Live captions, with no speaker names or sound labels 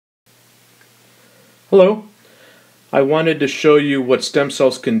Hello. I wanted to show you what stem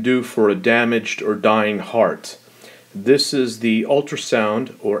cells can do for a damaged or dying heart. This is the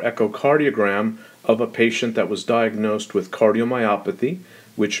ultrasound or echocardiogram of a patient that was diagnosed with cardiomyopathy,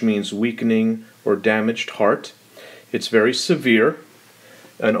 which means weakening or damaged heart. It's very severe.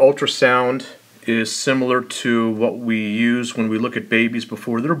 An ultrasound is similar to what we use when we look at babies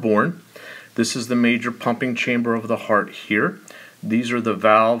before they're born. This is the major pumping chamber of the heart here. These are the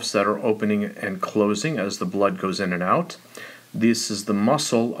valves that are opening and closing as the blood goes in and out. This is the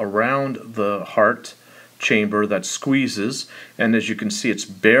muscle around the heart chamber that squeezes, and as you can see, it's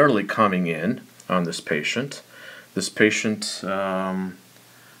barely coming in on this patient. This patient,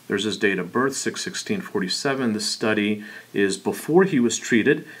 there's his date of birth, 6/16/47. This study is before he was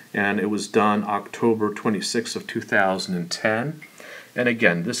treated, and it was done October 26 of 2010. And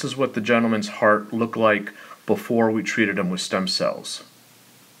again, this is what the gentleman's heart looked like before we treated him with stem cells.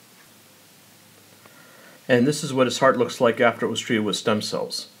 And this is what his heart looks like after it was treated with stem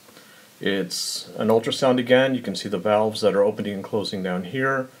cells. It's an ultrasound again. You can see the valves that are opening and closing down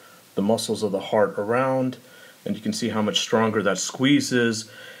here, the muscles of the heart around, and you can see how much stronger that squeeze is.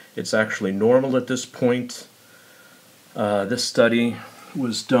 It's actually normal at this point. This study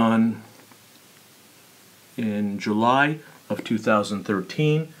was done in July of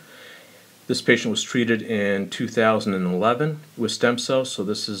 2013. This patient was treated in 2011 with stem cells, so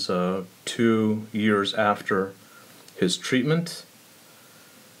this is 2 years after his treatment.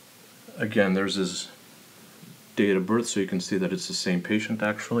 Again, there's his date of birth, so you can see that it's the same patient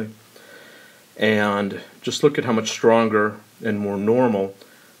actually. And just look at how much stronger and more normal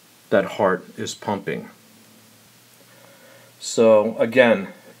that heart is pumping. So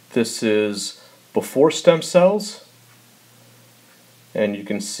again, this is before stem cells, and you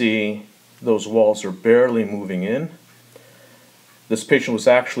can see those walls are barely moving in. This patient was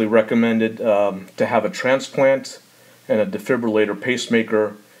actually recommended to have a transplant and a defibrillator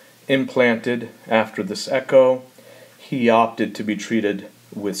pacemaker implanted after this echo. He opted to be treated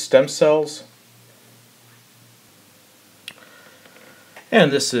with stem cells.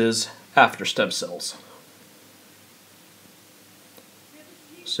 And this is after stem cells.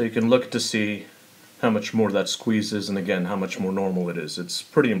 So you can look to see how much more that squeezes, and again, how much more normal it is. It's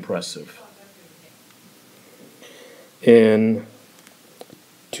pretty impressive. In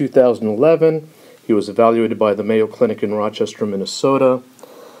 2011, he was evaluated by the Mayo Clinic in Rochester, Minnesota,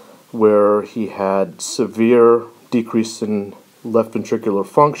 where he had severe decrease in left ventricular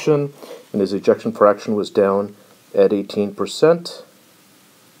function, and his ejection fraction was down at 18%.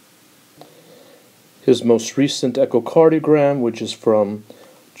 His most recent echocardiogram, which is from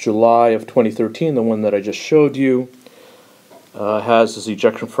July of 2013, the one that I just showed you, has his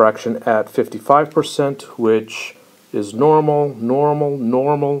ejection fraction at 55%, which is normal.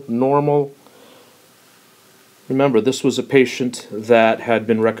 Remember, this was a patient that had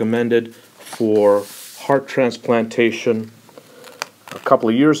been recommended for heart transplantation a couple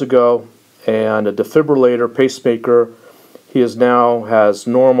of years ago, and a defibrillator pacemaker. He now has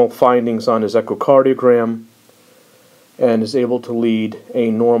normal findings on his echocardiogram and is able to lead a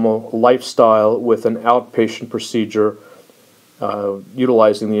normal lifestyle with an outpatient procedure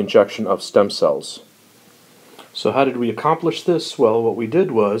utilizing the injection of stem cells. So how did we accomplish this? Well, what we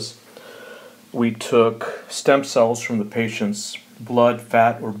did was we took stem cells from the patient's blood,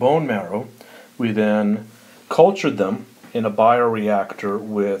 fat, or bone marrow. We then cultured them in a bioreactor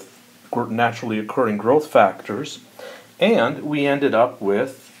with naturally occurring growth factors, and we ended up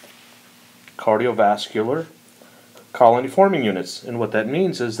with cardiovascular colony-forming units. And what that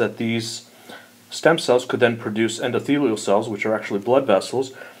means is that these stem cells could then produce endothelial cells, which are actually blood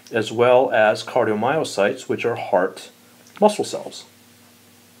vessels, as well as cardiomyocytes, which are heart muscle cells.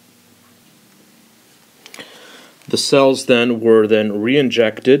 The cells were then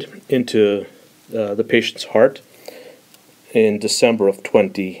re-injected into the patient's heart in December of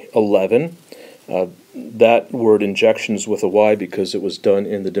 2011. That word injection is with a Y because it was done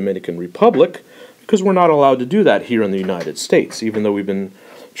in the Dominican Republic, because we're not allowed to do that here in the United States, even though we've been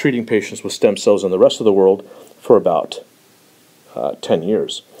treating patients with stem cells in the rest of the world for about 10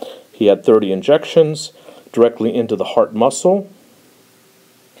 years. He had 30 injections directly into the heart muscle,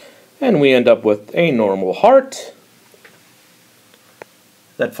 and we end up with a normal heart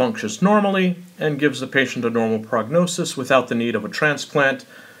that functions normally and gives the patient a normal prognosis without the need of a transplant,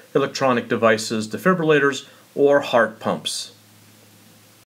 electronic devices, defibrillators, or heart pumps.